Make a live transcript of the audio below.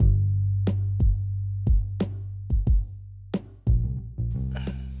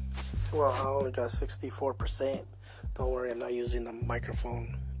Well, I only got 64%. Don't worry, I'm not using the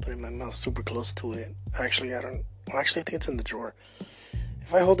microphone, putting my mouth super close to it. Actually, I think it's in the drawer.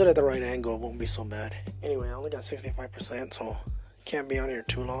 If I hold it at the right angle, it won't be so bad. Anyway, I only got 65%, so it can't be on here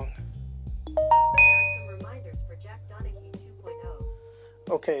too long. There are some reminders for Jack Donaghy 2.0.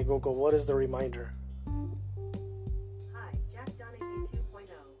 Okay, Google, what is the reminder? Hi, Jack Donaghy 2.0.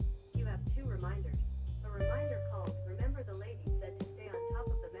 You have 2 reminders. A reminder called, remember the lady said to stay on top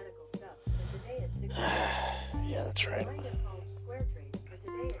of the medical stuff, for today at 6 p.m. Yeah, that's right. A reminder called Square Trade, for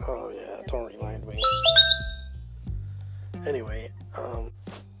today at Oh, yeah, don't remind me. Anyway,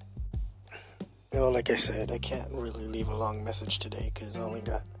 like I said, I can't really leave a long message today because I only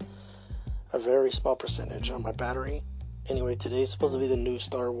got a very small percentage on my battery. Anyway, today's supposed to be the new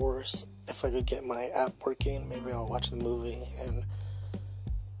Star Wars. If I could get my app working, maybe I'll watch the movie. And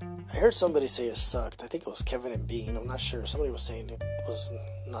I heard somebody say it sucked. I think it was Kevin and Bean. I'm not sure. Somebody was saying it was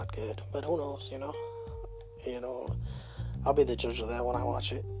not good, but who knows? I'll be the judge of that when I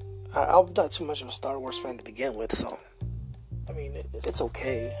watch it. I'm not too much of a Star Wars fan to begin with, so I mean, it's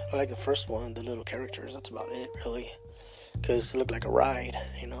okay. I like the first one, the little characters. That's about it, really. Because it looked like a ride,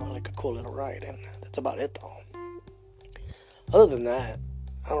 like a cool little ride. And that's about it, though. Other than that,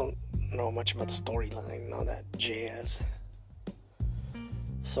 I don't know much about the storyline and all that jazz.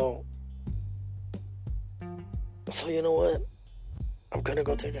 So you know what? I'm going to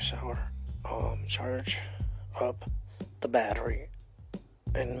go take a shower. Charge up the battery.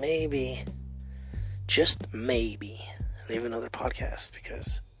 And maybe, just maybe, leave another podcast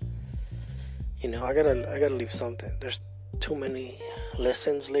because I gotta leave something. There's too many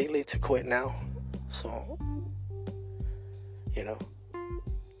listens lately to quit now, so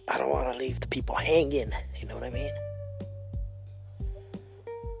I don't want to leave the people hanging. You know what I mean?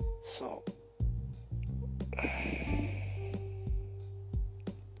 So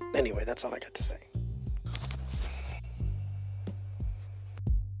anyway, that's all I got to say.